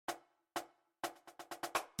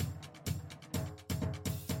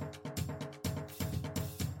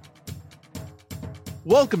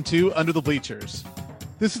Welcome to Under the Bleachers.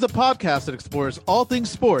 This is a podcast that explores all things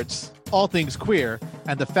sports, all things queer,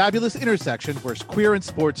 and the fabulous intersection where queer and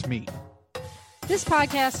sports meet. This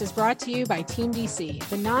podcast is brought to you by Team DC,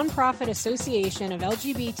 the nonprofit association of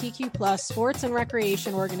LGBTQ+ sports and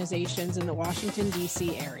recreation organizations in the Washington,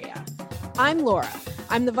 D.C. area. I'm Laura.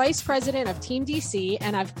 I'm the vice president of Team DC,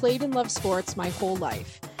 and I've played and loved sports my whole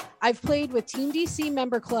life. I've played with Team DC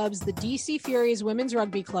member clubs, the DC Furies Women's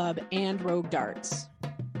Rugby Club, and Rogue Darts.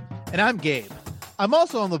 And I'm Gabe. I'm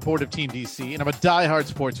also on the board of Team DC, and I'm a diehard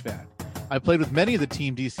sports fan. I played with many of the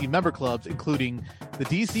Team DC member clubs, including the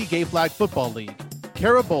DC Gay Flag Football League,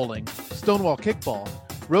 Cara Bowling, Stonewall Kickball,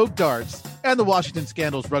 Rogue Darts, and the Washington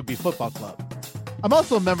Scandals Rugby Football Club. I'm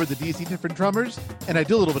also a member of the DC Different Drummers, and I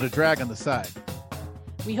do a little bit of drag on the side.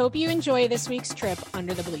 We hope you enjoy this week's trip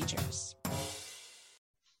under the bleachers.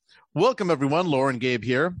 Welcome, everyone. Laura and Gabe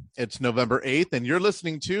here. It's November 8th, and you're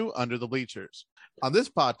listening to Under the Bleachers. On this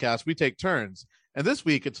podcast, we take turns, and this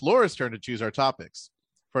week, it's Laura's turn to choose our topics.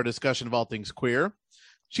 For a discussion of all things queer,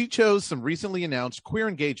 she chose some recently announced queer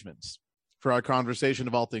engagements. For our conversation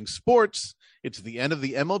of all things sports, it's the end of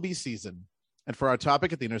the MLB season. And for our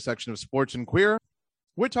topic at the intersection of sports and queer,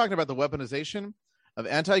 we're talking about the weaponization of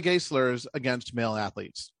anti-gay slurs against male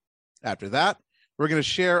athletes. After that, we're going to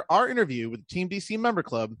share our interview with Team DC member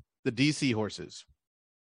club, the DC Horses.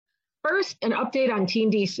 First, an update on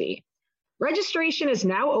Team DC. Registration is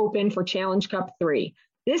now open for Challenge Cup 3.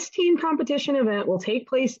 This team competition event will take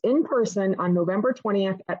place in person on November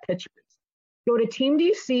 20th at Pitchers. Go to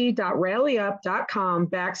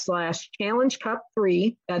teamdc.rallyup.com/Challenge Cup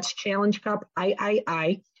 3, that's Challenge Cup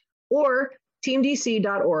III, or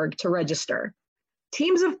teamdc.org to register.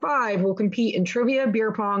 Teams of 5 will compete in trivia,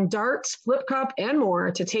 beer pong, darts, flip cup, and more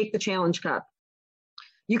to take the Challenge Cup.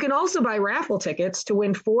 You can also buy raffle tickets to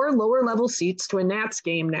win 4 lower-level seats to a Nats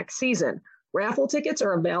game next season. Raffle tickets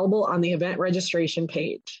are available on the event registration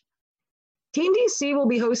page. Team DC will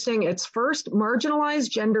be hosting its first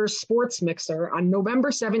Marginalized Gender Sports Mixer on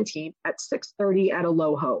November 17th at 6:30 at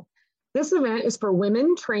Aloho. This event is for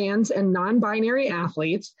women, trans, and non-binary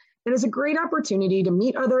athletes and is a great opportunity to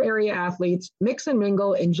meet other area athletes, mix and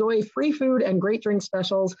mingle, enjoy free food and great drink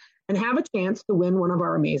specials, and have a chance to win one of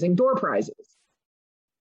our amazing door prizes.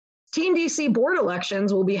 Team DC board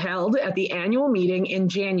elections will be held at the annual meeting in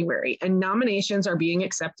January, and nominations are being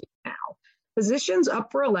accepted now. Positions up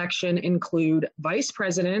for election include vice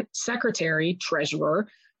president, secretary, treasurer,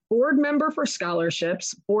 board member for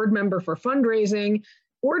scholarships, board member for fundraising,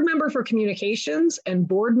 board member for communications, and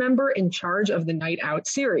board member in charge of the Night Out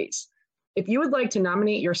series. If you would like to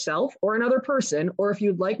nominate yourself or another person, or if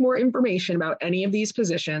you'd like more information about any of these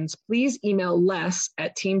positions, please email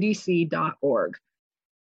les@teamdc.org.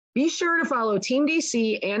 Be sure to follow Team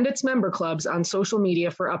DC and its member clubs on social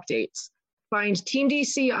media for updates. Find Team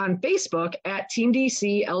DC on Facebook at Team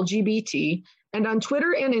DC LGBT and on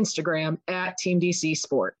Twitter and Instagram at Team DC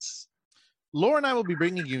Sports. Laura and I will be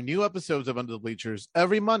bringing you new episodes of Under the Bleachers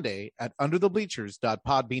every Monday at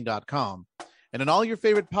underthebleachers.podbean.com and in all your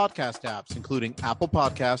favorite podcast apps, including Apple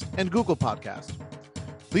Podcast and Google Podcast.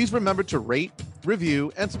 Please remember to rate,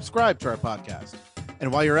 review, and subscribe to our podcast.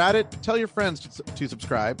 And while you're at it, tell your friends to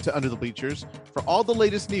subscribe to Under the Bleachers for all the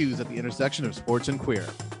latest news at the intersection of sports and queer.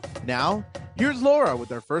 Now, here's Laura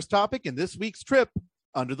with our first topic in this week's trip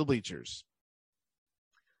Under the Bleachers.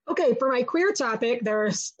 Okay, for my queer topic, there are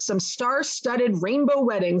some star-studded rainbow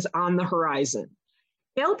weddings on the horizon.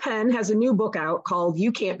 Hale Penn has a new book out called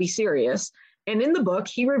You Can't Be Serious, and in the book,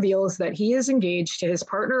 he reveals that he is engaged to his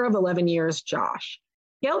partner of 11 years, Josh.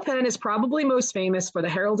 Hale Penn is probably most famous for the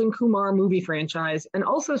Harold and Kumar movie franchise and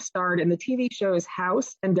also starred in the TV shows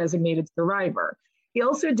House and Designated Survivor. He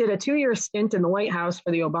also did a 2-year stint in the White House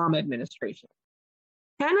for the Obama administration.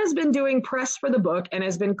 Penn has been doing press for the book and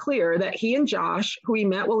has been clear that he and Josh, who he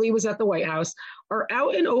met while he was at the White House, are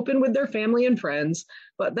out and open with their family and friends,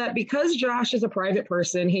 but that because Josh is a private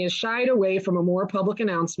person, he has shied away from a more public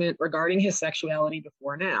announcement regarding his sexuality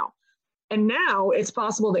before now. And now it's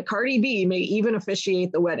possible that Cardi B may even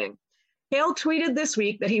officiate the wedding. Hale tweeted this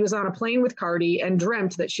week that he was on a plane with Cardi and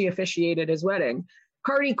dreamt that she officiated his wedding.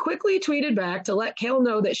 Cardi quickly tweeted back to let Hale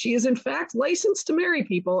know that she is in fact licensed to marry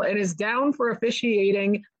people and is down for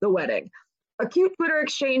officiating the wedding. A cute Twitter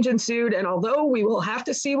exchange ensued, and although we will have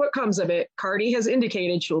to see what comes of it, Cardi has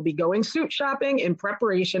indicated she will be going suit shopping in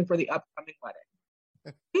preparation for the upcoming wedding.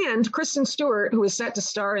 And Kristen Stewart, who is set to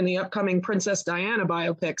star in the upcoming Princess Diana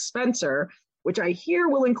biopic Spencer, which I hear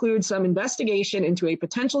will include some investigation into a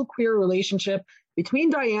potential queer relationship between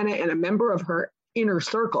Diana and a member of her inner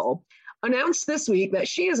circle, announced this week that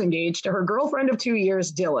she is engaged to her girlfriend of 2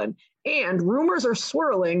 years, Dylan, And rumors are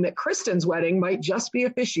swirling that Kristen's wedding might just be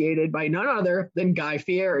officiated by none other than Guy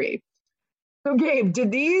Fieri. So, Gabe,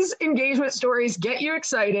 did these engagement stories get you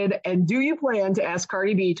excited? And do you plan to ask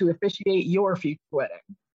Cardi B to officiate your future wedding?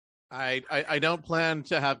 I don't plan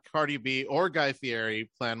to have Cardi B or Guy Fieri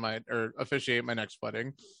officiate my next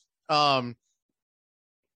wedding.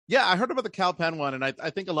 Yeah, I heard about the Kal Penn one, and I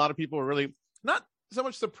think a lot of people were really not so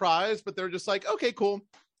much surprised, but they're just like, okay, cool.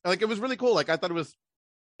 Like, it was really cool. Like, I thought it was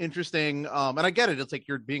interesting. And I get it. It's like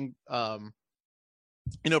you're being,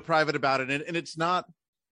 private about it. And it's not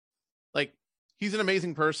like, he's an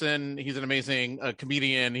amazing person. He's an amazing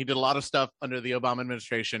comedian. He did a lot of stuff under the Obama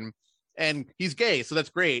administration, and he's gay. So that's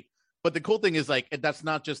great. But the cool thing is, like, that's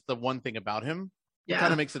not just the one thing about him. Yeah. It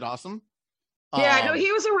kind of makes it awesome. Yeah, no,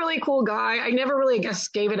 he was a really cool guy. I never really,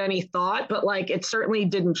 gave it any thought, but like, it certainly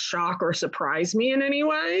didn't shock or surprise me in any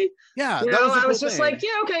way. Yeah, I was just like,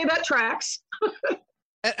 yeah, okay, that tracks.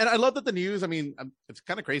 and I love that the news. I mean, it's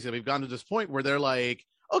kind of crazy that we've gotten to this point where they're like,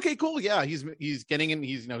 okay, cool, yeah, he's getting in,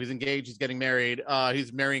 he's engaged, he's getting married,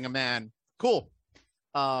 he's marrying a man. Cool.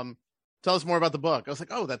 Tell us more about the book. I was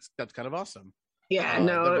like, oh, that's kind of awesome. Yeah,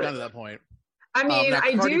 no, we've gotten to that point. I mean,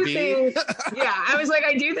 I do think, I was like,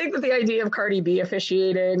 I do think that the idea of Cardi B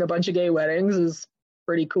officiating a bunch of gay weddings is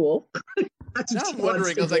pretty cool. Now I'm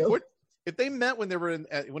wondering, I was like, what if they met when they were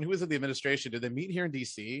when he was in the administration? Did they meet here in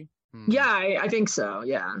DC? Yeah, I think so.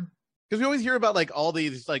 Yeah, because we always hear about like all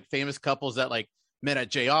these like famous couples that like met at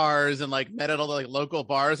JR's and like met at all the like local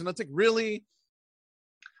bars, and it's like, really.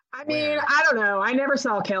 I mean, I don't know. I never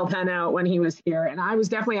saw Kal Penn out when he was here, and I was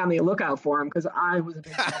definitely on the lookout for him because I was a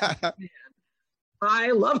big fan.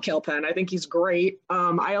 I love Kal Penn. I think he's great.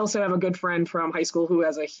 I also have a good friend from high school who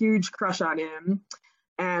has a huge crush on him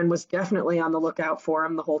and was definitely on the lookout for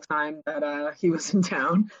him the whole time that he was in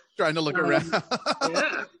town. Trying to look around.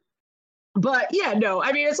 Yeah. But yeah, no,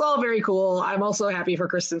 I mean, it's all very cool. I'm also happy for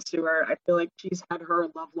Kristen Stewart. I feel like she's had her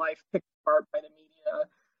love life picked apart by the media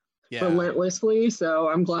relentlessly. So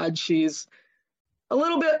I'm glad she's a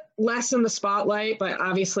little bit less in the spotlight, but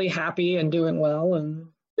obviously happy and doing well. And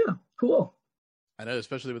yeah, cool. I know,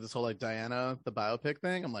 especially with this whole like Diana, the biopic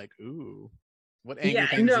thing. I'm like, ooh, what angry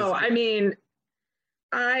things? Yeah, no, I mean,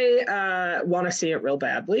 I want to see it real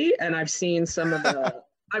badly, and I've seen some of the,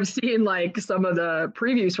 some of the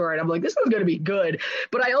previews for it. I'm like, this is going to be good,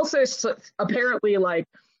 but I also apparently like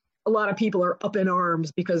a lot of people are up in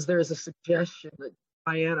arms because there's a suggestion that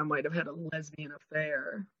Diana might have had a lesbian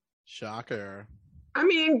affair. Shocker. I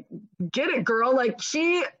mean, get it, girl. Like,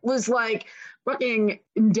 she was like fucking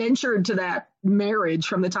indentured to that marriage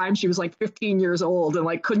from the time she was like 15 years old and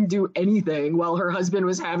like couldn't do anything while her husband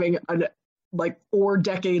was having a like 4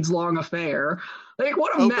 decades long affair. Like,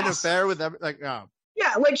 what a open mess. Affair with like, oh.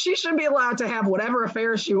 Yeah, like she should be allowed to have whatever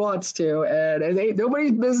affair she wants to, and it ain't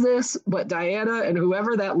nobody's business but Diana and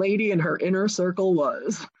whoever that lady in her inner circle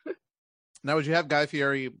was. Now, would you have Guy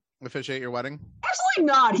Fieri officiate your wedding?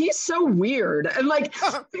 Absolutely not. He's so weird. And like,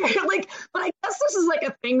 but I guess this is like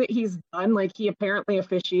a thing that he's done. Like, he apparently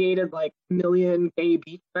officiated like 1 million gay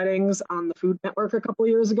beach weddings on the Food Network a couple of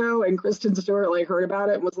years ago. And Kristen Stewart like heard about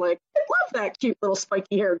it and was like, I'd love that cute little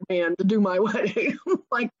spiky haired man to do my wedding.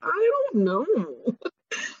 Like, I don't know.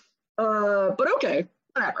 But okay,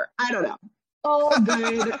 whatever. I don't know. All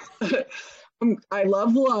good. I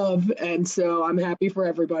love love. And so I'm happy for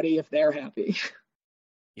everybody if they're happy.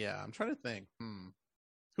 Yeah, I'm trying to think.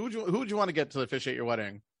 Who would you want to get to officiate your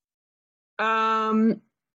wedding? Well,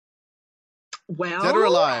 dead or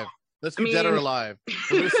alive? Let's do dead or alive.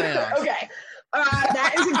 Okay,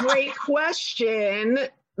 that is a great question.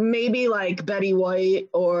 Maybe like Betty White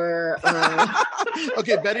or.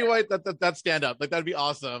 Okay, Betty White. That stand up. Like, that'd be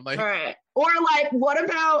awesome. Like, all right. Or like, what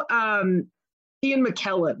about Ian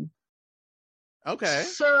McKellen? Okay.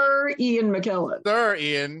 Sir Ian McKellen. Sir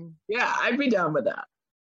Ian. Yeah, I'd be down with that.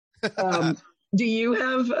 Do you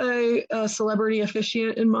have a celebrity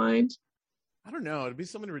officiant in mind? I don't know. It'd be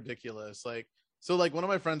something ridiculous. Like, so like one of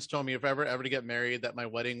my friends told me if I ever to get married, that my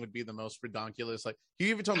wedding would be the most redonkulous. Like, he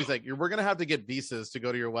even told me, he's like, we're going to have to get visas to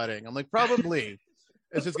go to your wedding. I'm like, probably.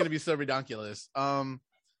 It's just going to be so redonkulous.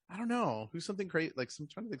 I don't know. Who's something crazy? Like, I'm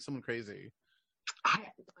trying to think someone crazy.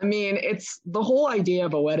 I mean, it's the whole idea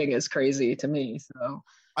of a wedding is crazy to me. So,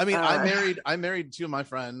 I mean, I married 2 of my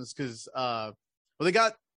friends because,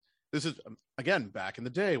 this is again back in the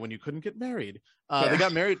day when you couldn't get married. They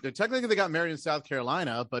got married. Technically, they got married in South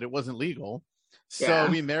Carolina, but it wasn't legal. So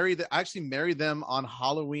we actually married them on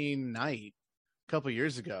Halloween night a couple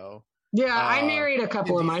years ago. Yeah, I married a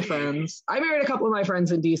couple of my friends. I married a couple of my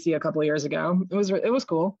friends in DC a couple of years ago. It was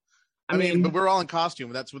cool. I mean, but we're all in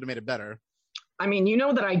costume. That's what made it better. I mean, you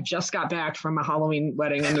know that I just got back from a Halloween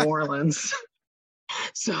wedding in New Orleans.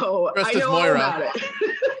 So I know all about it.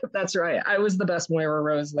 That's right. I was the best Moira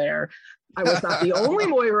Rose there. I was not the only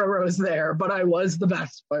Moira Rose there, but I was the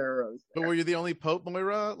best Moira Rose there. But were you the only Pope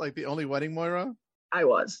Moira? Like the only wedding Moira? I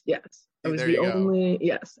was, yes. I was There the you go. only,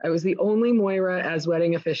 yes. I was the only Moira as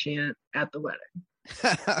wedding officiant at the wedding.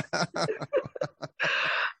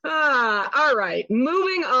 All right,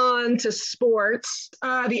 moving on to sports.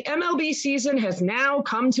 The MLB season has now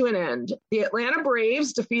come to an end. The Atlanta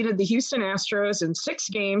Braves defeated the Houston Astros in 6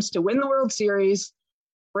 games to win the World Series.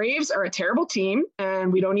 Braves are a terrible team,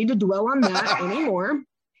 and we don't need to dwell on that anymore.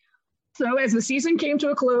 So as the season came to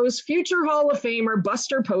a close, future Hall of Famer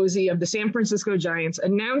Buster Posey of the San Francisco Giants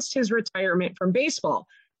announced his retirement from baseball.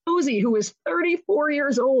 Posey, who is 34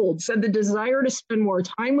 years old, said the desire to spend more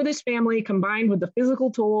time with his family combined with the physical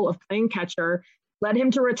toll of playing catcher led him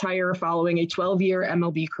to retire following a 12-year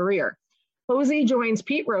MLB career. Posey joins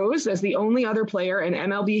Pete Rose as the only other player in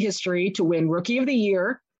MLB history to win Rookie of the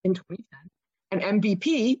Year in 2010, an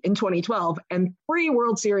MVP in 2012, and 3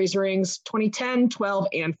 World Series rings, 2010, 12,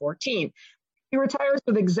 and 14. He retires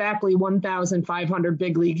with exactly 1,500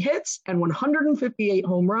 big league hits and 158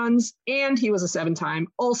 home runs, and he was a 7-time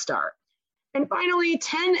All-Star. And finally,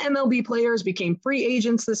 10 MLB players became free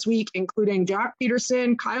agents this week, including Jock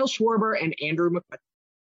Peterson, Kyle Schwarber, and Andrew McCutcheon.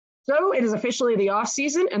 So it is officially the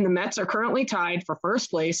offseason, and the Mets are currently tied for first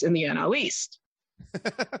place in the NL East.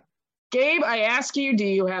 Gabe, I ask you, do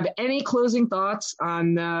you have any closing thoughts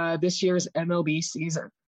on this year's MLB season?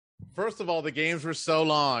 First of all, the games were so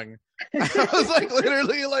long. I was like,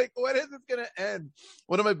 literally, like, when is this gonna end?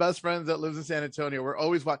 One of my best friends that lives in San Antonio, we're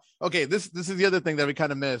always watching. Okay, this is the other thing that we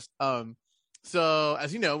kind of missed. So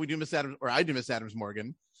as you know, we do Miss Adams, or I do Miss Adams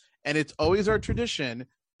Morgan, and it's always our tradition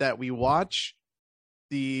that we watch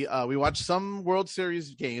some World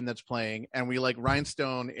Series game that's playing, and we like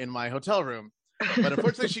rhinestone in my hotel room. But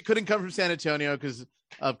unfortunately, she couldn't come from San Antonio because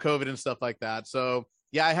of COVID and stuff like that. So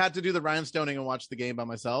yeah, I had to do the rhinestoning and watch the game by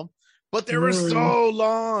myself. But they were so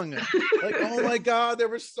long. Like, oh my God, they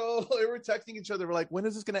were texting each other. We're like, when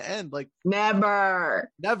is this going to end? Like, Never.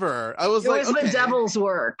 I was like, the devil's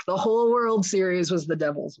work. The whole World Series was the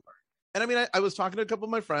devil's work. And I mean, I was talking to a couple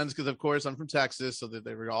of my friends because, of course, I'm from Texas, so that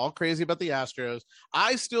they were all crazy about the Astros.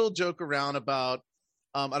 I still joke around about,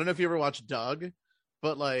 I don't know if you ever watched Doug,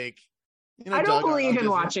 but like, you know, I don't Doug believe in Disney.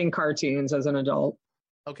 watching cartoons as an adult.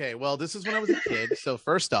 Okay, well, this is when I was a kid. So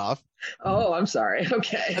first off, oh, I'm sorry.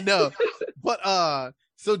 Okay. No, but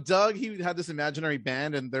so Doug, he had this imaginary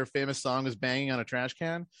band, and their famous song was "Banging on a Trash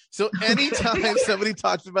Can." So anytime somebody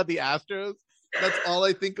talks about the Astros, that's all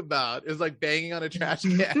I think about is like banging on a trash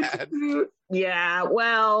can. Yeah,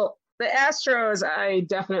 well, the Astros, I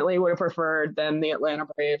definitely would have preferred than the Atlanta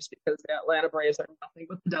Braves because the Atlanta Braves are nothing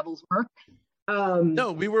but the devil's work.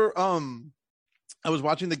 No, we were. I was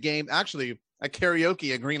watching the game actually at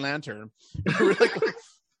karaoke at Green Lantern. We were like,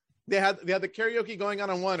 they had the karaoke going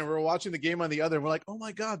on one, and we were watching the game on the other. And we're like, oh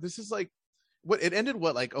my God, this is like what it ended.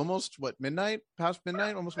 What, like almost midnight, past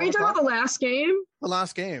midnight, almost. Are you talking about the last game? The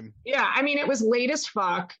last game. Yeah, I mean it was late as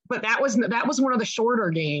fuck, but that was one of the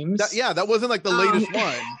shorter games. That wasn't like the latest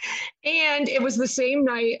one. And it was the same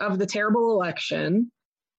night of the terrible election.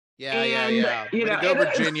 Yeah. You know, go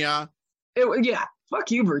Virginia. Yeah. Fuck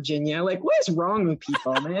you, Virginia. Like, what is wrong with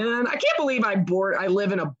people, man? I can't believe I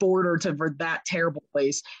live in a border to that terrible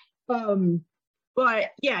place.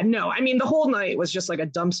 But yeah, no, I mean, the whole night was just like a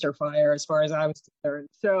dumpster fire as far as I was concerned.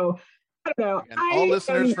 So I don't know. And all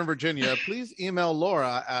listeners from Virginia, please email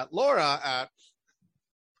Laura at. I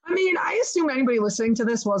mean, I assume anybody listening to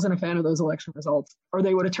this wasn't a fan of those election results, or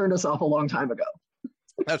they would have turned us off a long time ago.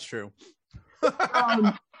 That's true. But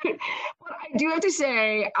I do have to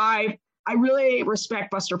say, I really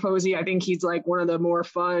respect Buster Posey. I think he's like one of the more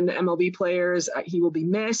fun MLB players. He will be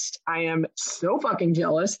missed. I am so fucking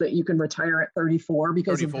jealous that you can retire at 34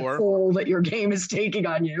 because of the toll that your game is taking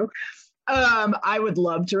on you. I would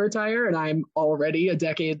love to retire, and I'm already a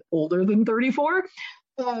decade older than 34.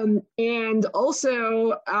 And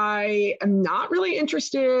also, I am not really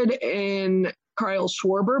interested in Kyle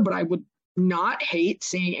Schwarber, but I would not hate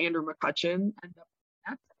seeing Andrew McCutcheon end up with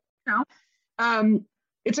that. You know?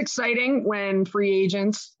 It's exciting when free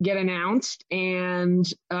agents get announced. And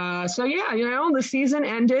so, yeah, you know, the season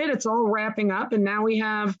ended. It's all wrapping up. And now we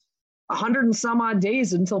have 100 and some odd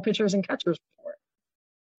days until pitchers and catchers report.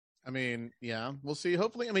 I mean, yeah, we'll see.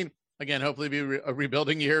 Hopefully, I mean, again, hopefully be a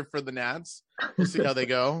rebuilding year for the Nats. We'll see how they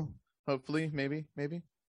go. Hopefully, maybe.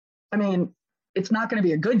 I mean, it's not going to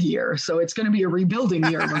be a good year, so it's going to be a rebuilding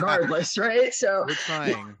year regardless, right? So we're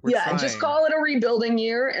trying. Just call it a rebuilding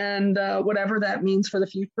year, and whatever that means for the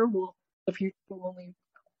future, we'll The future will only.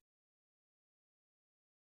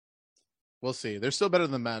 We'll see. They're still better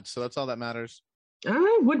than the Mets, so that's all that matters.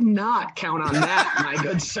 I would not count on that, my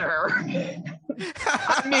good sir.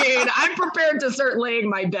 I mean, I'm prepared to start laying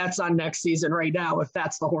my bets on next season right now if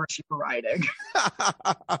that's the horse you're riding.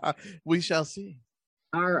 We shall see.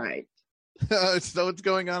 All right. So what's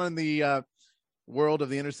going on in the world of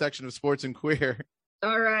the intersection of sports and queer?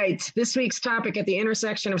 All right. This week's topic at the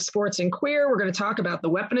intersection of sports and queer, we're going to talk about the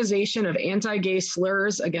weaponization of anti-gay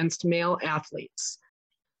slurs against male athletes.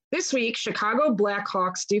 This week, Chicago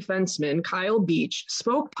Blackhawks defenseman Kyle Beach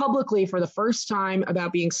spoke publicly for the first time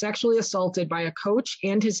about being sexually assaulted by a coach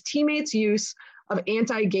and his teammates' use of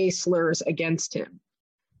anti-gay slurs against him.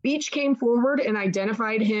 Beach came forward and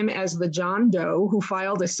identified him as the John Doe who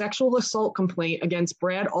filed a sexual assault complaint against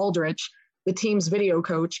Brad Aldrich, the team's video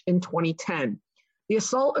coach, in 2010. The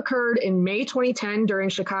assault occurred in May 2010 during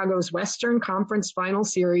Chicago's Western Conference Final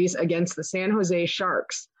Series against the San Jose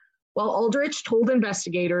Sharks. While Aldrich told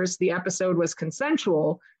investigators the episode was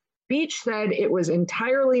consensual, Beach said it was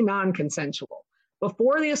entirely non-consensual.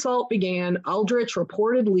 Before the assault began, Aldrich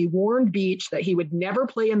reportedly warned Beach that he would never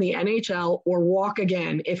play in the NHL or walk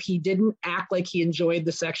again if he didn't act like he enjoyed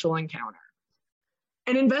the sexual encounter.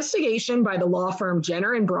 An investigation by the law firm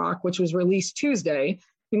Jenner and Brock, which was released Tuesday,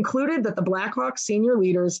 concluded that the Blackhawks senior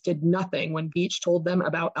leaders did nothing when Beach told them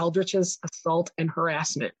about Aldrich's assault and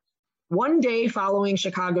harassment. One day following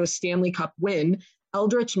Chicago's Stanley Cup win,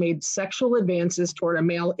 Aldrich made sexual advances toward a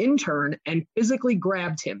male intern and physically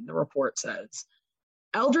grabbed him, the report says.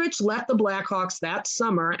 Aldrich left the Blackhawks that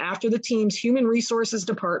summer after the team's human resources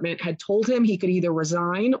department had told him he could either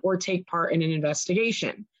resign or take part in an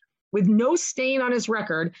investigation. With no stain on his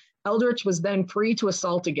record, Aldrich was then free to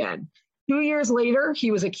assault again. 2 years later,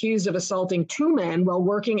 he was accused of assaulting two men while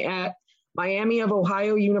working at Miami of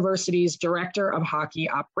Ohio University's Director of Hockey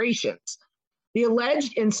Operations. The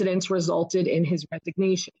alleged incidents resulted in his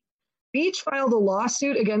resignation. Beach filed a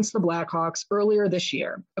lawsuit against the Blackhawks earlier this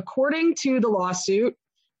year. According to the lawsuit,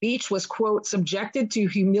 Beach was, quote, subjected to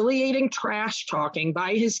humiliating trash talking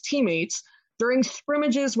by his teammates during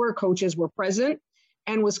scrimmages where coaches were present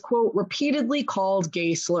and was, quote, repeatedly called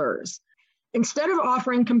gay slurs. Instead of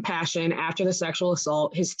offering compassion after the sexual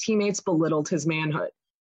assault, his teammates belittled his manhood.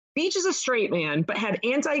 Beach is a straight man, but had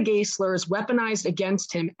anti-gay slurs weaponized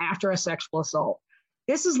against him after a sexual assault.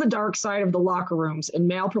 This is the dark side of the locker rooms in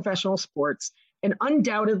male professional sports and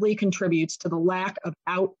undoubtedly contributes to the lack of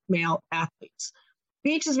out male athletes.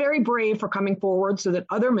 Beach is very brave for coming forward so that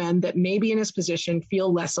other men that may be in his position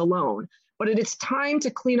feel less alone. But it is time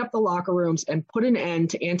to clean up the locker rooms and put an end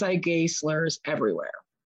to anti-gay slurs everywhere.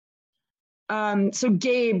 So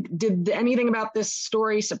Gabe, did anything about this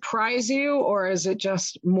story surprise you, or is it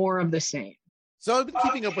just more of the same? So I've been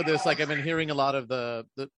keeping up with this. Like I've been hearing a lot of the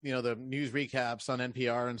news recaps on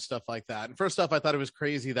NPR and stuff like that. And first off, I thought it was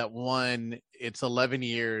crazy that it's 11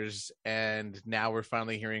 years and now we're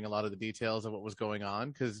finally hearing a lot of the details of what was going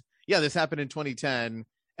on. Because this happened in 2010,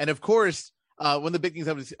 and of course, one of the big things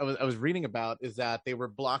I was reading about is that they were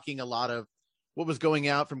blocking a lot of what was going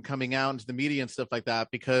out from coming out into the media and stuff like that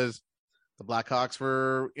because the Blackhawks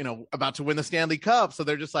were, about to win the Stanley Cup. So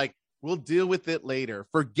they're just like, we'll deal with it later.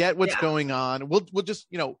 Forget what's going on. We'll just,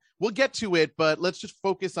 we'll get to it, but let's just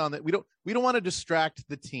focus on that. We don't want to distract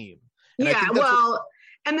the team. And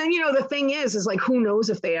and then, the thing is like, who knows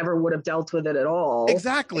if they ever would have dealt with it at all.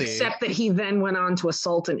 Exactly. Except that he then went on to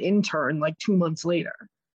assault an intern like 2 months later.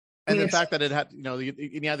 And the fact that it had,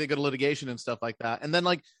 they go to litigation and stuff like that. And then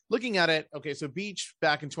like looking at it, okay, so Beach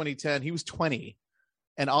back in 2010, he was 20.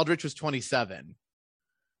 And Aldrich was 27.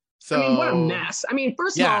 So what a mess.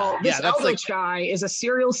 First of all, this Aldrich guy is a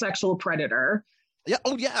serial sexual predator. Yeah.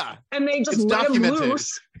 Oh, yeah. And they just let him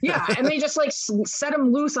loose. Yeah. And they just set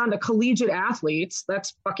him loose onto collegiate athletes.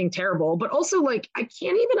 That's fucking terrible. But also I can't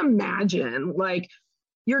even imagine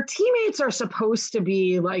your teammates are supposed to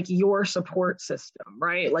be your support system,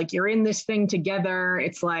 right? You're in this thing together.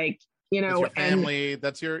 It's it's your family.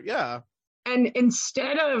 That's your, And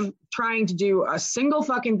instead of trying to do a single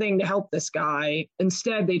fucking thing to help this guy,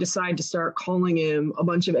 instead they decide to start calling him a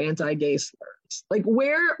bunch of anti-gay slurs.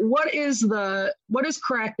 What is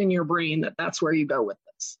correct in your brain that's where you go with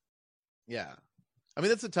this? Yeah.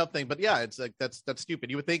 That's a tough thing, but it's that's stupid.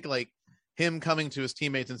 You would think him coming to his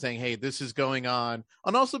teammates and saying, hey, this is going on.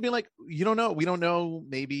 And also being like, we don't know.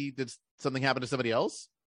 Maybe did something happen to somebody else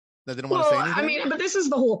that didn't want to say anything? But this is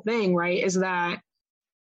the whole thing, right? Is that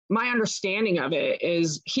my understanding of it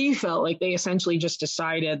is he felt like they essentially just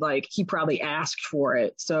decided he probably asked for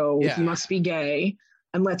it. So he must be gay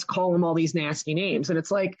and let's call him all these nasty names. And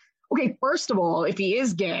it's okay, first of all, if he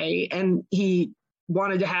is gay and he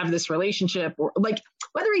wanted to have this relationship, or like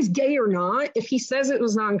whether he's gay or not, if he says it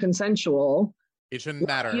was non-consensual, it shouldn't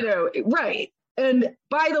matter. Right. And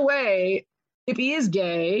by the way, if he is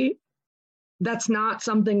gay, that's not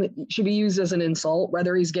something that should be used as an insult,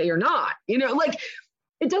 whether he's gay or not. Like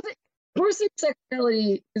it doesn't,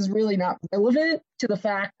 homosexuality is really not relevant to the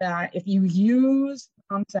fact that if you use the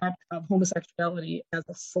concept of homosexuality as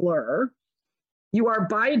a slur, you are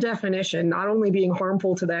by definition not only being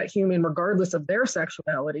harmful to that human regardless of their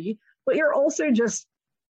sexuality, but you're also just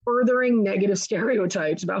furthering negative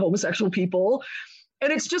stereotypes about homosexual people.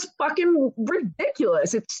 And it's just fucking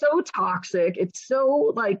ridiculous. It's so toxic. It's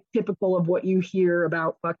so like typical of what you hear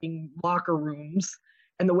about fucking locker rooms.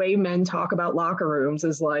 And the way men talk about locker rooms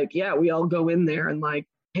is like, yeah, we all go in there and like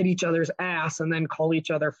hit each other's ass and then call each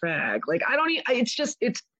other fag. Like,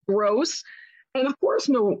 it's gross. And of course,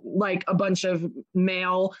 like a bunch of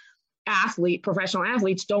male professional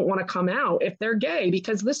athletes don't want to come out if they're gay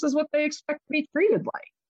because this is what they expect to be treated like.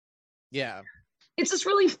 Yeah. It's this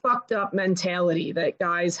really fucked up mentality that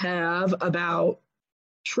guys have about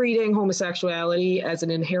treating homosexuality as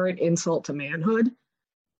an inherent insult to manhood.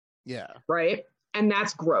 Yeah. Right. And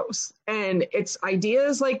that's gross. And it's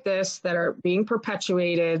ideas like this that are being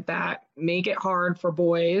perpetuated that make it hard for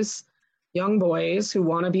boys, young boys who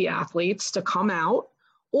want to be athletes to come out.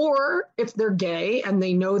 Or if they're gay and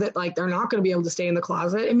they know that like they're not going to be able to stay in the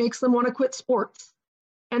closet, it makes them want to quit sports.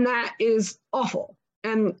 And that is awful.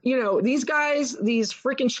 And, these guys, these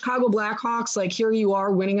freaking Chicago Blackhawks, like here you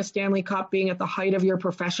are winning a Stanley Cup, being at the height of your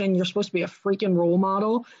profession. You're supposed to be a freaking role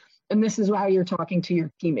model. And this is how you're talking to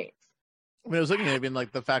your teammates. I mean, I was looking at it being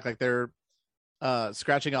like the fact like they're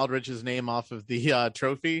scratching Aldrich's name off of the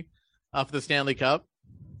trophy, off the Stanley Cup.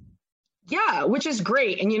 Yeah, which is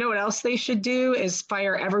great. And you know what else they should do is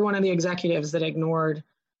fire every one of the executives that ignored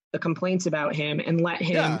the complaints about him and let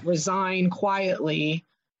him resign quietly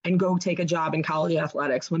and go take a job in college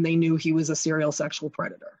athletics when they knew he was a serial sexual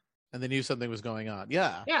predator. And they knew something was going on.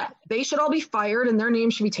 Yeah. Yeah, they should all be fired and their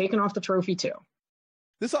names should be taken off the trophy too.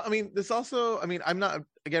 I'm not,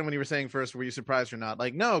 again, when you were saying first, were you surprised or not?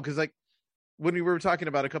 Like, no, because like when we were talking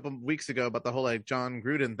about a couple of weeks ago about the whole like John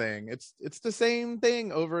Gruden thing, it's the same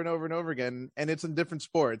thing over and over and over again, and it's in different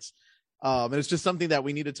sports. And it's just something that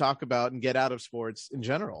we need to talk about and get out of sports in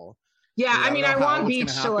general. Yeah, I want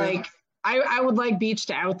Beach to like, I would like Beach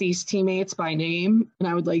to out these teammates by name, and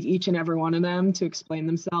I would like each and every one of them to explain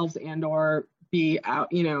themselves and or be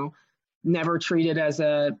out, never treated as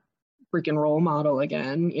a freaking role model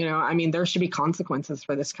again. There should be consequences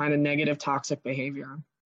for this kind of negative, toxic behavior.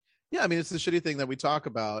 Yeah, I mean, it's the shitty thing that we talk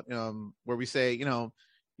about, where we say,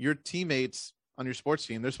 your teammates on your sports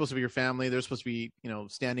team, they're supposed to be your family. They're supposed to be,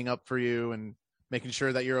 standing up for you and making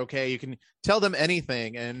sure that you're okay. You can tell them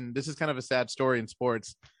anything. And this is kind of a sad story in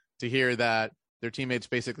sports to hear that their teammates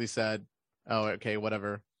basically said, oh, okay,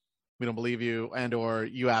 whatever. We don't believe you, and or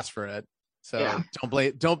you asked for it. So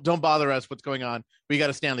don't bother us. What's going on? We got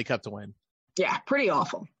a Stanley Cup to win. Yeah, pretty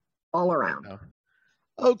awful all around.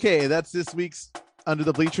 Okay, that's this week's Under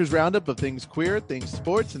the Bleachers roundup of things queer, things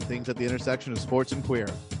sports, and things at the intersection of sports and queer.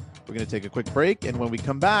 We're going to take a quick break, and when we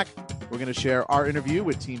come back, we're going to share our interview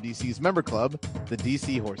with Team DC's member club, the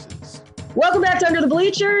DC Horses. Welcome back to Under the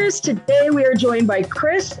Bleachers. Today we are joined by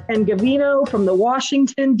Chris and Gavino from the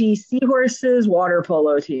Washington DC Horses water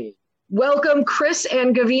polo team. Welcome, Chris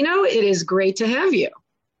and Gavino. It is great to have you.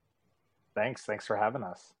 Thanks for having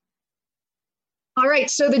us. All right,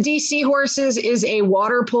 so the DC Horses is a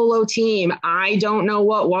water polo team. I don't know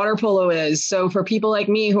what water polo is. So for people like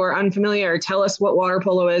me who are unfamiliar, tell us what water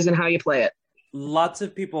polo is and how you play it. Lots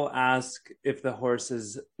of people ask if the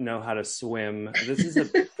horses know how to swim. This is a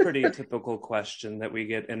pretty typical question that we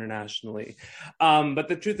get internationally. But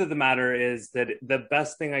the truth of the matter is that the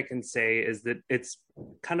best thing I can say is that it's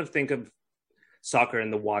kind of think of soccer in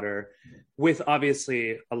the water with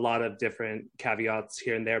obviously a lot of different caveats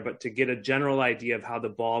here and there, but to get a general idea of how the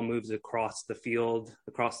ball moves across the field,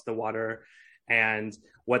 across the water, and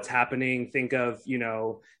what's happening. Think of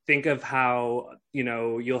how,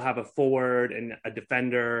 you'll have a forward and a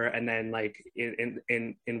defender. And then like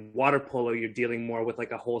in water polo, you're dealing more with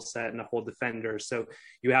like a whole set and a whole defender. So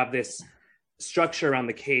you have this structure around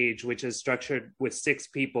the cage, which is structured with 6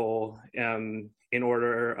 people in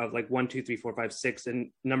order of like 1, 2, 3, 4, 5, 6.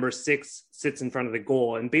 And number 6 sits in front of the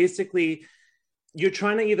goal. And basically you're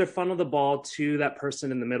trying to either funnel the ball to that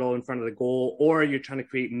person in the middle in front of the goal, or you're trying to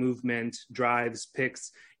create movement, drives,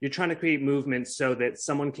 picks. You're trying to create movement so that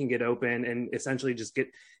someone can get open and essentially just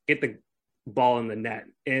get the ball in the net.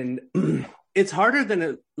 And it's harder than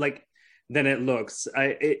it looks.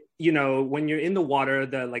 When you're in the water,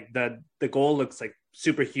 the goal looks like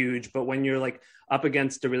super huge, but when you're like up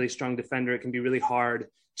against a really strong defender, it can be really hard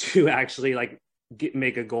to actually like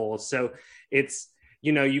make a goal. So it's,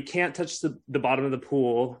 you know, you can't touch the bottom of the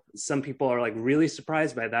pool. Some people are like really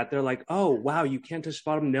surprised by that. They're like, oh, wow, you can't touch the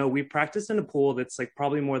bottom. No, we practice in a pool that's like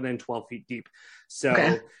probably more than 12 feet deep.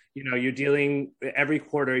 So, you know, you're dealing every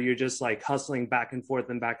quarter, you're just like hustling back and forth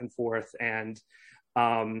and back and forth. And,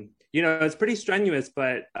 you know, it's pretty strenuous,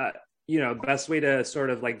 but, you know, best way to sort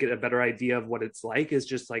of like get a better idea of what it's like is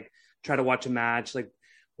just like try to watch a match, like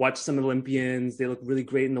watch some Olympians. They look really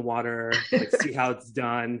great in the water, like see how it's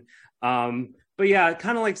done. But yeah,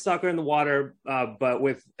 kind of like soccer in the water, but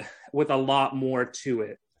with a lot more to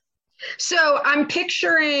it. So I'm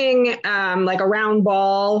picturing like a round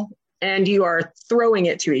ball and you are throwing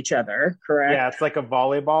it to each other, correct? Yeah, it's like a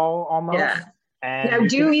volleyball almost. Yeah. And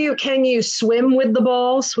now, can you swim with the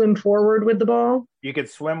ball, swim forward with the ball? You could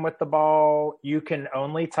swim with the ball. You can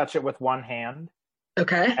only touch it with one hand.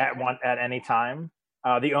 Okay. At any time.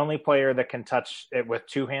 The only player that can touch it with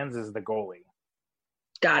two hands is the goalie.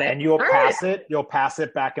 Got it. And you'll pass it. You'll pass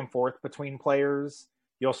it back and forth between players.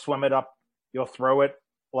 You'll swim it up. You'll throw it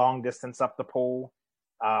long distance up the pool.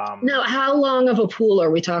 Now, how long of a pool are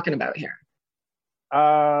we talking about here?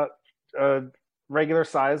 Regular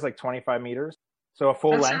size, like 25 meters. So a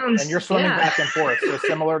full length. And you're swimming back and forth. So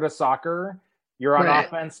similar to soccer, you're on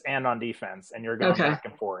offense and on defense, and you're going back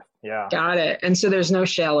and forth. Yeah. Got it. And so there's no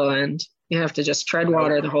shallow end. You have to just tread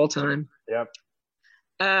water the whole time. Yep.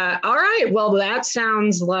 All right. Well, that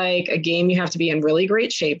sounds like a game you have to be in really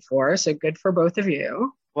great shape for. So good for both of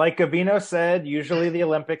you. Like Gavino said, usually the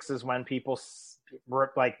Olympics is when people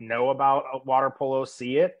like know about water polo,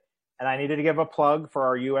 see it. And I needed to give a plug for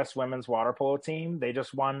our U.S. women's water polo team. They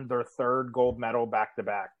just won their third gold medal back to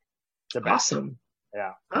back. Awesome.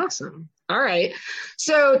 Yeah. Awesome. All right.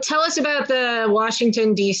 So tell us about the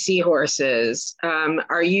Washington, D.C. horses.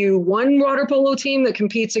 Are you one water polo team that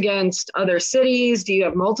competes against other cities? Do you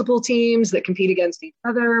have multiple teams that compete against each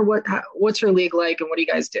other? What's your league like, and what do you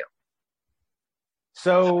guys do?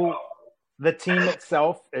 So the team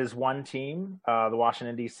itself is one team, the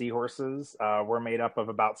Washington, D.C. horses. We're made up of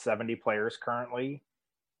about 70 players currently.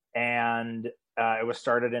 And it was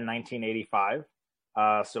started in 1985.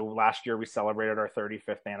 So last year we celebrated our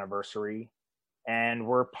 35th anniversary, and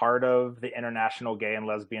we're part of the International Gay and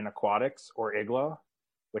Lesbian Aquatics, or IGLA,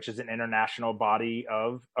 which is an international body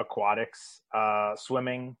of aquatics,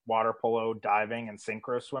 swimming, water polo, diving, and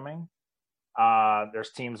synchro swimming.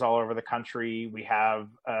 There's teams all over the country. We have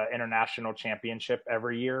an international championship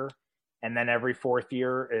every year, and then every fourth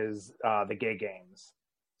year is the Gay Games.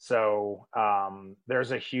 So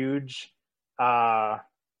there's a huge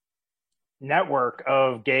network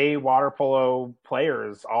of gay water polo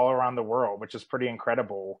players all around the world, which is pretty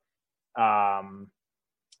incredible. And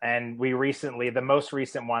the most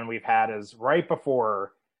recent one we've had is right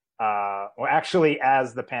before,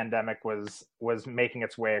 as the pandemic was making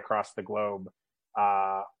its way across the globe,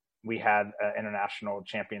 we had an international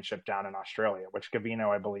championship down in Australia, which Gavino,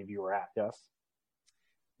 I believe you were at, yes?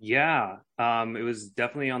 Yeah, it was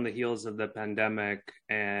definitely on the heels of the pandemic,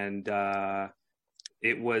 and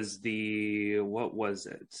it was It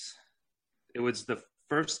was the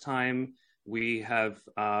first time we have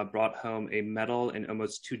brought home a medal in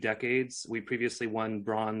almost 2 decades. We previously won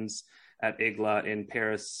bronze at IGLA in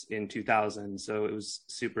Paris in 2000. So it was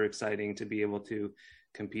super exciting to be able to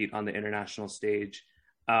compete on the international stage.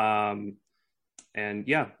 And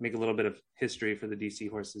yeah, make a little bit of history for the DC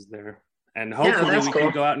horses there. And hopefully we can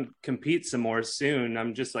go out and compete some more soon.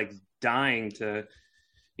 I'm just like dying to,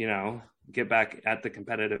 get back at the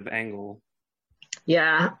competitive angle.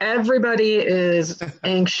 Yeah, everybody is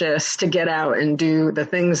anxious to get out and do the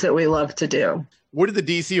things that we love to do. Where do the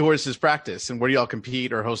DC horses practice, and where do y'all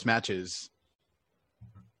compete or host matches?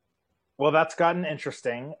 Well, that's gotten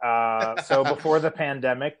interesting. So before the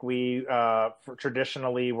pandemic, we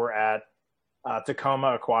traditionally were at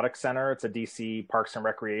Tacoma Aquatic Center. It's a DC Parks and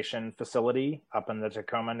Recreation facility up in the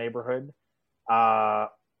Tacoma neighborhood.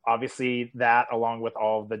 Obviously, that, along with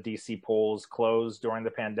all of the DC pools, closed during the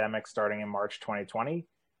pandemic starting in March 2020.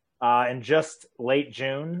 In just late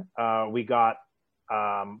June, we got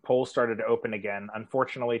pools started to open again.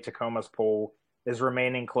 Unfortunately, Tacoma's pool is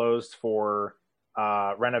remaining closed for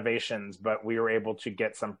renovations, but we were able to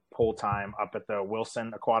get some pool time up at the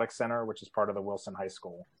Wilson Aquatic Center, which is part of the Wilson High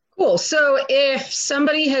School. Cool. So if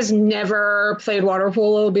somebody has never played water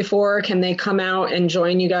polo before, can they come out and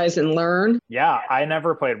join you guys and learn? Yeah, I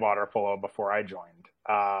never played water polo before I joined.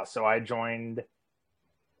 So I joined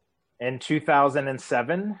in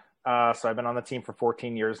 2007. So I've been on the team for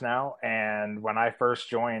 14 years now. And when I first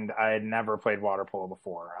joined, I had never played water polo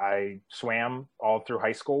before. I swam all through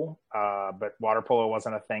high school, but water polo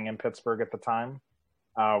wasn't a thing in Pittsburgh at the time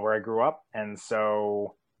where I grew up. And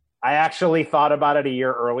so I actually thought about it a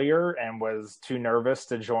year earlier and was too nervous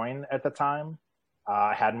to join at the time.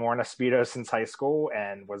 I had worn a Speedo since high school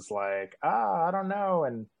and was like, I don't know.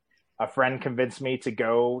 And a friend convinced me to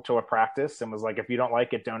go to a practice and was like, if you don't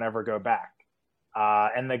like it, don't ever go back.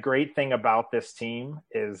 And the great thing about this team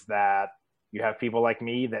is that you have people like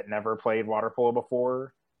me that never played water polo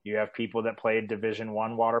before. You have people that played Division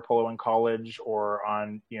I water polo in college or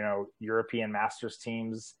on, European Masters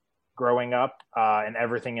teams growing up, and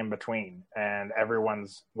everything in between. And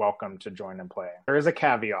everyone's welcome to join and play. There is a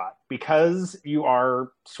caveat. Because you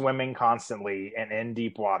are swimming constantly and in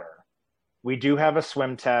deep water, we do have a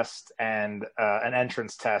swim test and an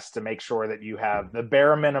entrance test to make sure that you have the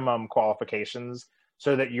bare minimum qualifications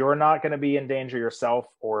so that you're not going to be in danger yourself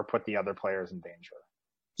or put the other players in danger.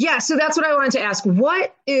 Yeah, so that's what I wanted to ask.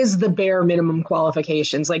 What is the bare minimum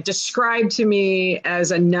qualifications? Like, describe to me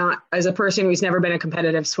as a person who's never been a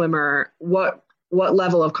competitive swimmer, what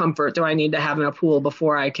level of comfort do I need to have in a pool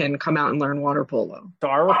before I can come out and learn water polo? So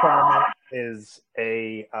our requirement is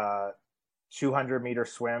a 200-meter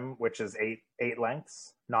swim, which is eight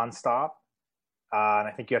lengths nonstop. And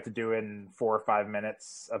I think you have to do it in 4 or 5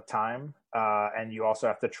 minutes of time. And you also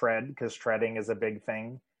have to tread, because treading is a big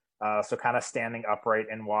thing. So kind of standing upright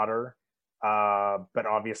in water. But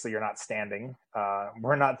obviously you're not standing.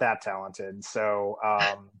 We're not that talented. So,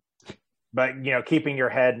 but, keeping your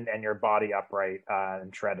head and your body upright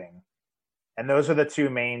and treading. And those are the two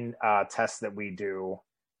main tests that we do.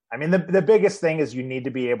 I mean, the biggest thing is you need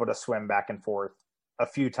to be able to swim back and forth a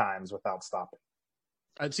few times without stopping.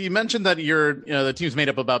 So you mentioned that the team's made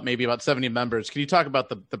up about 70 members. Can you talk about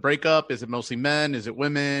the breakup? Is it mostly men? Is it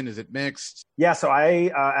women? Is it mixed? Yeah, so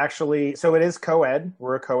so it is co-ed.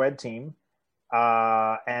 We're a co-ed team.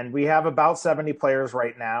 And we have about 70 players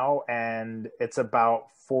right now, and it's about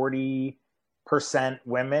 40%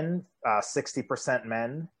 women, 60%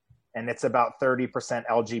 men, and it's about 30%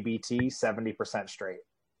 LGBT, 70% straight.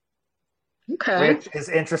 Okay. Which is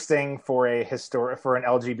interesting for an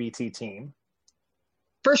LGBT team.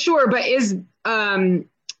 For sure, but is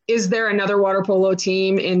there another water polo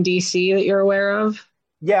team in DC that you're aware of?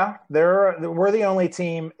 Yeah, we're the only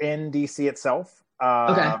team in DC itself.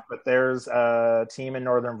 Okay. But there's a team in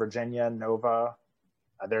Northern Virginia, Nova.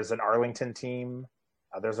 There's an Arlington team.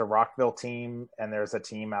 There's a Rockville team, and there's a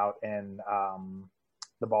team out in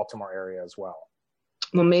the Baltimore area as well.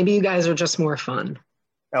 Well, maybe you guys are just more fun.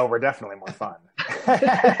 Oh, we're definitely more fun.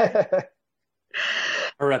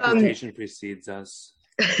 Our reputation precedes us.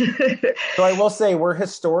 So I will say we're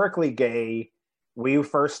historically gay. We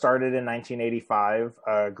first started in 1985.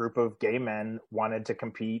 A group of gay men wanted to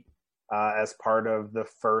compete as part of the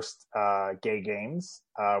first gay games,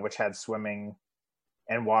 which had swimming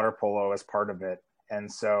and water polo as part of it. And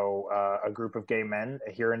so a group of gay men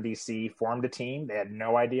here in DC formed a team. They had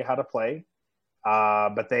no idea how to play,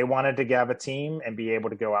 but they wanted to have a team and be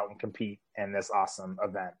able to go out and compete in this awesome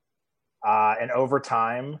event. And over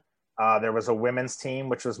time, there was a women's team,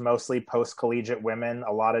 which was mostly post-collegiate women,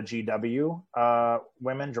 a lot of GW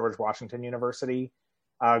women, George Washington University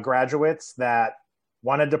graduates that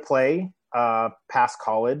wanted to play past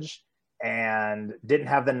college and didn't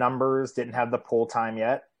have the numbers, didn't have the pool time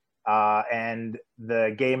yet. And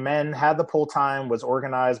the gay men had the pool time, was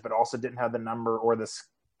organized, but also didn't have the number or the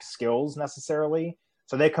skills necessarily.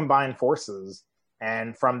 So they combined forces.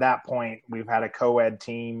 And from that point, we've had a co-ed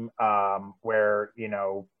team where,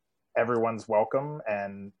 everyone's welcome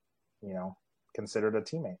and, considered a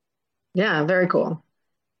teammate. Yeah, very cool.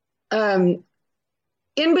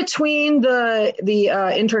 In between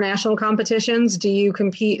the international competitions, do you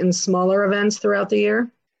compete in smaller events throughout the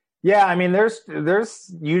year? Yeah, I mean,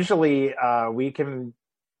 there's usually we can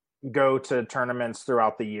go to tournaments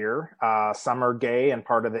throughout the year. Some are gay and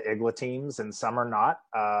part of the IGLA teams, and some are not.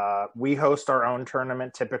 We host our own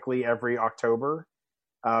tournament typically every October,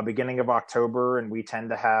 beginning of October, and we tend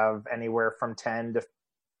to have anywhere from 10 to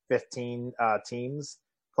 15 teams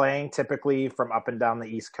playing, typically from up and down the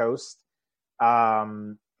East Coast.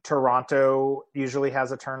 Toronto usually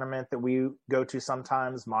has a tournament that we go to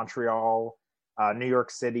sometimes, Montreal, New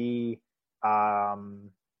York City,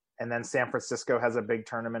 and then San Francisco has a big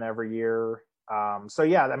tournament every year. So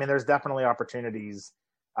yeah, I mean, there's definitely opportunities.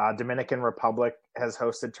 Dominican Republic has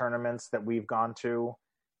hosted tournaments that we've gone to.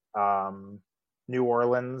 New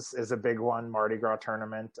Orleans is a big one, Mardi Gras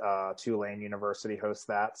tournament. Tulane University hosts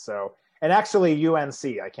that. So, and actually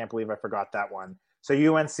UNC, I can't believe I forgot that one. So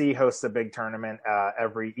UNC hosts a big tournament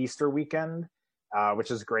every Easter weekend,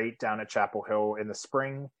 which is great, down at Chapel Hill in the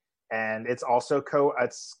spring. And it's also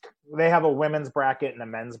they have a women's bracket and a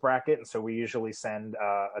men's bracket, and so we usually send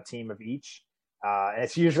a team of each. And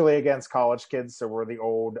it's usually against college kids, so we're the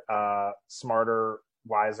old, smarter,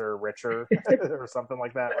 wiser, richer, or something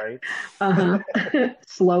like that, right?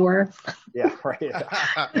 Slower. Yeah, right.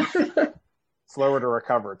 Yeah. Slower to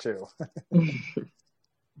recover too.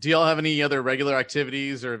 Do y'all have any other regular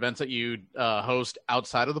activities or events that you host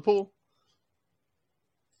outside of the pool?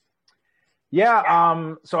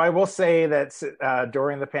 Yeah, so I will say that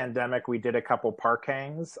during the pandemic, we did a couple park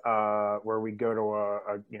hangs where we go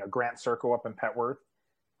to a Grant Circle up in Petworth,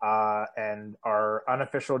 and our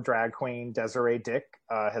unofficial drag queen Desiree Dick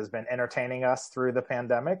has been entertaining us through the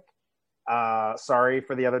pandemic. Sorry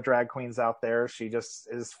for the other drag queens out there; she just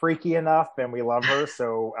is freaky enough, and we love her.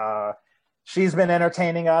 So she's been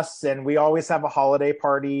entertaining us, and we always have a holiday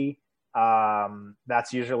party.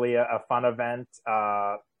 That's usually a fun event.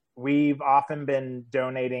 We've often been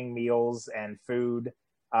donating meals and food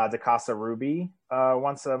to Casa Ruby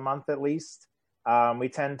once a month at least. We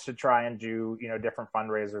tend to try and do different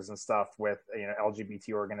fundraisers and stuff with LGBT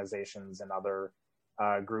organizations and other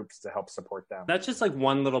groups to help support them. That's just like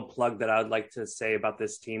one little plug that I would like to say about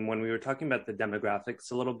this team. When we were talking about the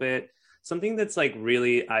demographics a little bit, something that's like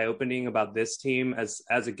really eye-opening about this team as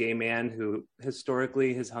a gay man who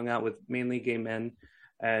historically has hung out with mainly gay men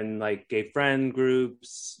and like gay friend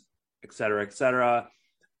groups, et cetera,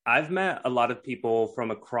 I've met a lot of people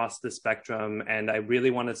from across the spectrum, and I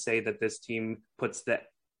really want to say that this team puts the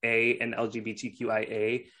A in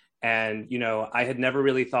LGBTQIA. And, I had never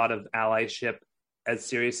really thought of allyship as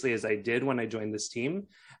seriously as I did when I joined this team.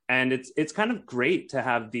 And it's kind of great to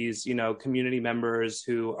have these, community members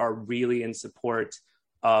who are really in support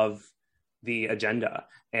of the agenda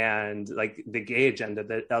and like the gay agenda,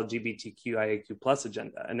 the LGBTQIAQ+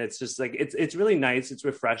 agenda. And it's just like, it's really nice. It's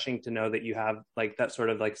refreshing to know that you have like that sort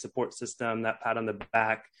of like support system, that pat on the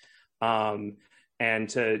back, and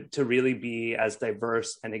to really be as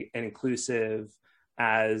diverse and inclusive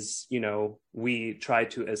as, we try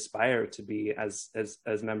to aspire to be as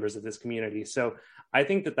members of this community. So I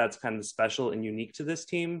think that that's kind of special and unique to this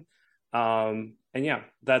team. And yeah,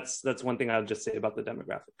 that's one thing I'll just say about the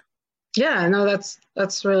demographic. Yeah, no,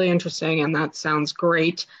 that's really interesting, and that sounds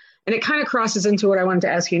great. And it kind of crosses into what I wanted to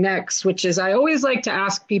ask you next, which is I always like to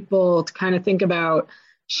ask people to kind of think about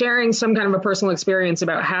sharing some kind of a personal experience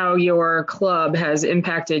about how your club has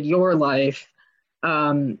impacted your life.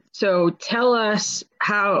 So tell us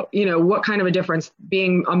how, what kind of a difference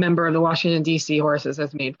being a member of the Washington, D.C. Horses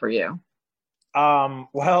has made for you.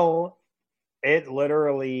 Well, it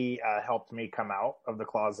literally helped me come out of the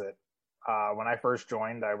closet. When I first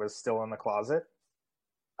joined, I was still in the closet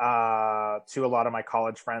to a lot of my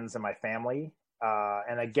college friends and my family.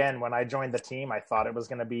 And again, when I joined the team, I thought it was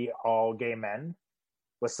going to be all gay men.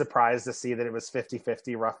 Was surprised to see that it was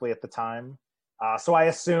 50-50 roughly at the time. So I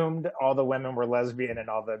assumed all the women were lesbian and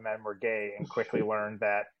all the men were gay, and quickly learned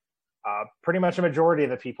that pretty much a majority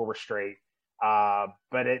of the people were straight.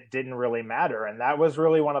 But it didn't really matter. And that was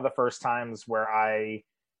really one of the first times where I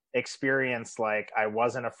experienced like I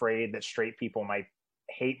wasn't afraid that straight people might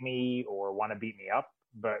hate me or want to beat me up,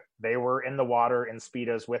 but they were in the water in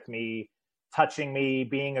Speedos with me, touching me,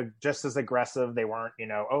 being just as aggressive. They weren't,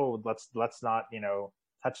 oh, let's not,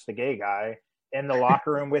 touch the gay guy, in the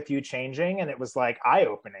locker room with you changing. And it was like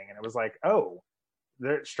eye-opening. And it was like, oh,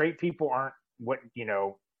 straight people aren't what,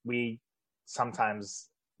 we sometimes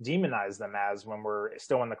demonize them as when we're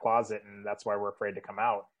still in the closet, and that's why we're afraid to come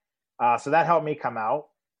out. So that helped me come out.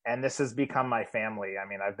 And this has become my family. I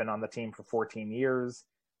mean, I've been on the team for 14 years,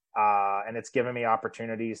 and it's given me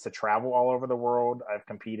opportunities to travel all over the world. I've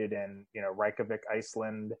competed in, Reykjavik,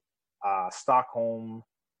 Iceland, Stockholm,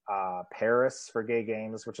 Paris for gay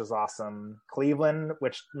games, which is awesome. Cleveland,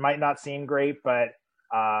 which might not seem great, but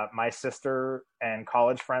my sister and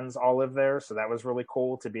college friends all live there. So that was really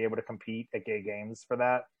cool to be able to compete at gay games for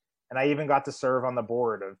that. And I even got to serve on the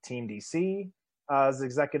board of Team DC. As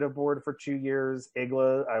executive board for 2 years.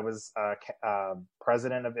 IGLA, I was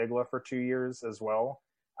president of IGLA for 2 years as well.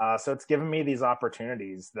 So it's given me these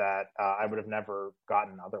opportunities that I would have never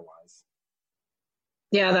gotten otherwise.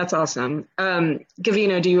 Yeah, that's awesome.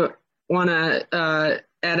 Gavina, do you want to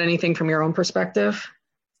add anything from your own perspective?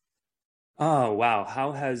 Oh, wow.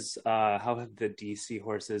 How have the DC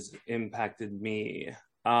Horses impacted me?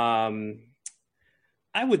 I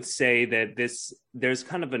would say that there's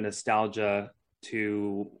kind of a nostalgia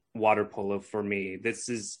to water polo for me.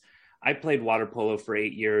 I played water polo for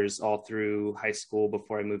 8 years all through high school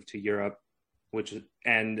before I moved to Europe.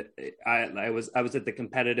 I was at the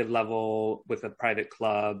competitive level with a private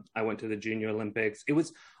club. I went to the Junior Olympics. It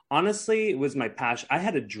was my passion. I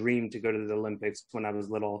had a dream to go to the Olympics when I was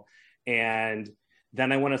little, and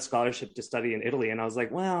then I won a scholarship to study in Italy, and I was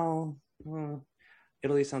like, well,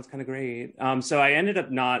 Italy sounds kind of great. So I ended up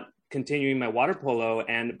not continuing my water polo,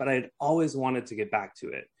 but I'd always wanted to get back to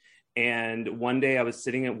it. And one day I was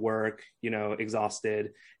sitting at work,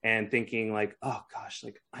 exhausted and thinking like, oh gosh,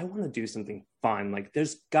 like I want to do something fun. Like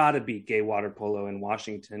there's gotta be gay water polo in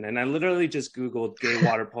Washington. And I literally just Googled gay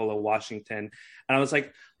water polo Washington. And I was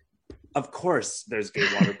like, of course there's gay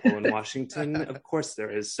water polo in Washington. Of course there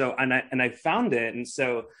is. So, and I found it. And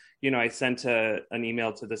so, I sent an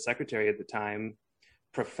email to the secretary at the time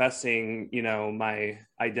professing, my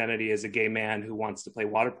identity as a gay man who wants to play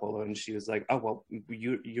water polo. And she was like, oh, well,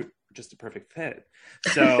 you're just a perfect fit.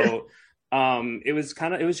 So it was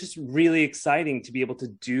just really exciting to be able to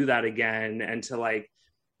do that again and to like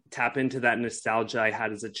tap into that nostalgia I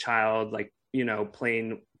had as a child, like,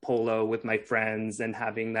 playing polo with my friends and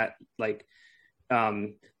having that like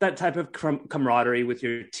that type of camaraderie with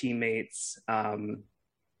your teammates.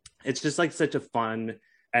 It's just like such a fun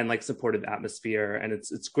and like supportive atmosphere. And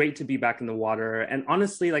it's great to be back in the water. And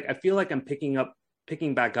honestly, like, I feel like I'm picking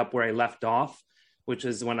back up where I left off, which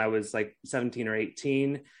is when I was like 17 or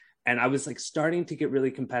 18. And I was like starting to get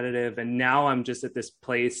really competitive. And now I'm just at this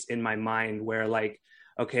place in my mind where like,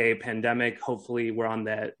 okay, pandemic, hopefully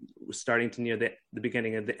we're starting to near the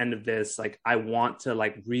beginning of the end of this. Like, I want to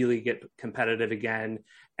like really get competitive again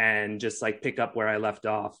and just like pick up where I left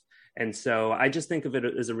off. And so I just think of it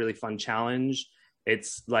as a really fun challenge.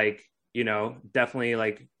 It's like, definitely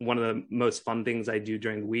like one of the most fun things I do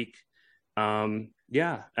during the week.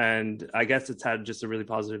 Yeah. And I guess it's had just a really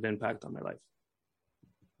positive impact on my life.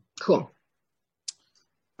 Cool.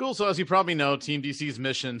 So as you probably know, Team DC's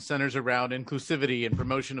mission centers around inclusivity and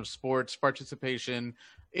promotion of sports participation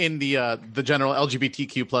in the general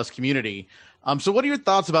LGBTQ plus community. So what are your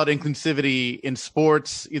thoughts about inclusivity in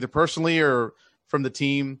sports, either personally or from the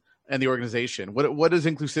team and the organization? What does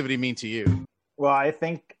inclusivity mean to you? Well, I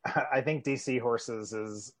think DC Horses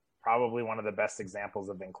is probably one of the best examples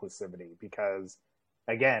of inclusivity because,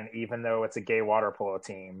 again, even though it's a gay water polo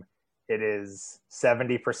team, it is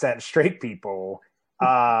 70% straight people.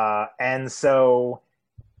 And so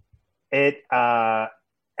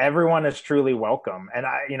everyone is truly welcome. And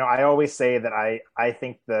I always say that I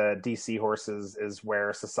think the DC Horses is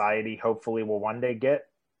where society hopefully will one day get,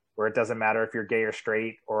 where it doesn't matter if you're gay or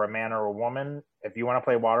straight or a man or a woman. If you want to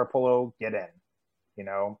play water polo, get in.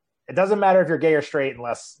 It doesn't matter if you're gay or straight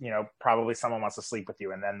unless, probably someone wants to sleep with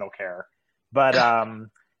you and then they'll care. But,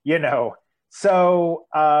 so,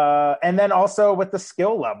 and then also with the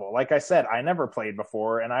skill level, like I said, I never played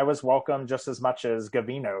before and I was welcome just as much as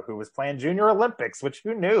Gavino, who was playing Junior Olympics, which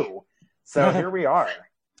who knew? So here we are.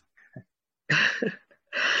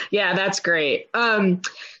 Yeah, that's great.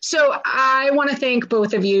 So I want to thank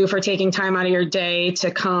both of you for taking time out of your day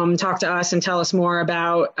to come talk to us and tell us more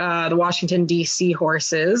about the Washington, D.C.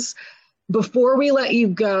 Horses. Before we let you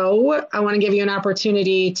go, I want to give you an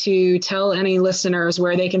opportunity to tell any listeners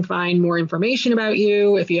where they can find more information about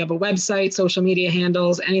you, if you have a website, social media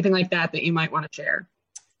handles, anything like that you might want to share.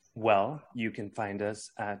 Well, you can find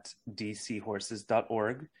us at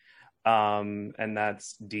dchorses.org. And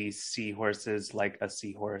that's DC Horses, like a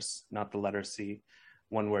seahorse, not the letter C,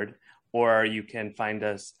 one word. Or you can find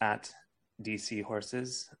us at DC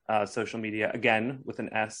Horses, social media, again, with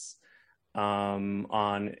an S,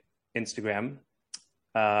 on Instagram.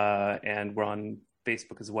 And we're on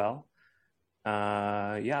Facebook as well.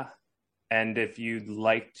 Yeah. And if you'd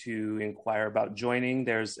like to inquire about joining,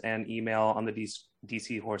 there's an email on the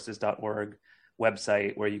dchorses.org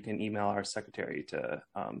website where you can email our secretary to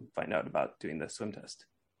find out about doing the swim test.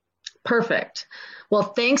 Perfect. Well,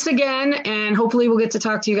 thanks again, and hopefully we'll get to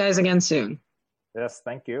talk to you guys again soon. Yes,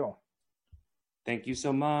 thank you. Thank you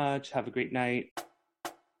so much. Have a great night.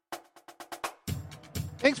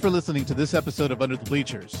 Thanks for listening to this episode of Under the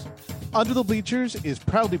Bleachers. Under the Bleachers is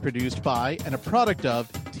proudly produced by and a product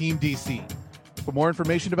of Team DC. For more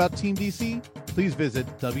information about Team DC, please visit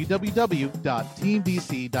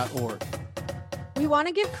www.teamdc.org. We want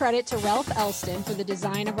to give credit to Ralph Elston for the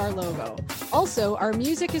design of our logo. Also, our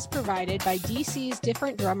music is provided by DC's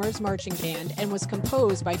Different Drummers Marching Band and was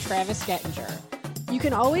composed by Travis Gettinger. You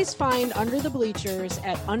can always find Under the Bleachers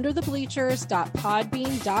at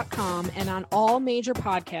underthebleachers.podbean.com and on all major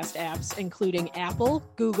podcast apps, including Apple,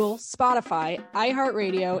 Google, Spotify,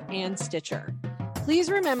 iHeartRadio, and Stitcher.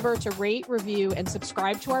 Please remember to rate, review, and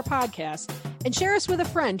subscribe to our podcast, and share us with a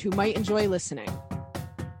friend who might enjoy listening.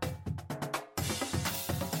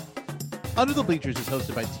 Under the Bleachers is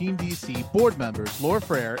hosted by Team DC board members Laura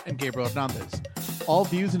Frere and Gabriel Hernandez. All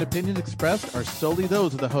views and opinions expressed are solely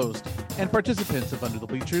those of the host and participants of Under the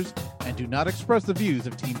Bleachers and do not express the views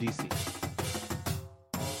of Team DC.